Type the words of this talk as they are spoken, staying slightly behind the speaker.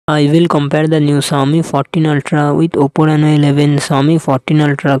I will compare the new Xiaomi 14 Ultra with Oppo Reno 11. Xiaomi 14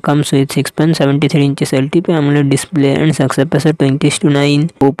 Ultra comes with 6.73 inches LTP AMOLED display and success ratio 20:9.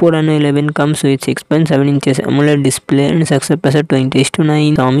 Oppo Reno 11 comes with 6.7 inches AMOLED display and success ratio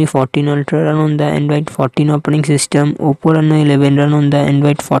 20:9. Xiaomi 14 Ultra run on the Android 14 operating system. Oppo Reno 11 run on the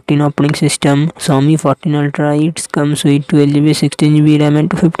Android 14 operating system. Xiaomi 14 Ultra it comes with 12GB, 16GB RAM and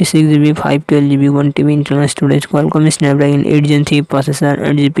 256GB, 512GB, 1TB internal storage. Qualcomm Snapdragon 8 Gen 3 processor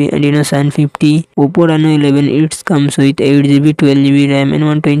and GPU Adreno 750. Oppo Reno 11 it comes with 8GB, 12GB RAM and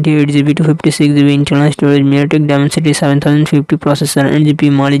 128GB to 56GB internal storage. MediaTek Dimensity 7050 processor and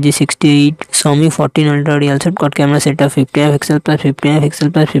GPU Mali G68. Xiaomi 14 Ultra real set quad camera setup 50MP plus 50MP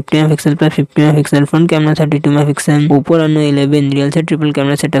plus 50MP plus 50MP. Front camera 32MP. Oppo Reno 11 real set triple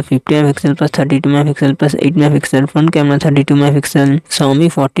camera setup 50MP plus 32MP plus 8MP. Front camera 32MP.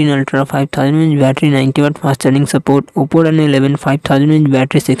 Xiaomi 14 Ultra 5000mAh battery, 90W fast charging support. Oppo Reno 11 5000mAh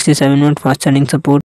battery, 67W fast charging support.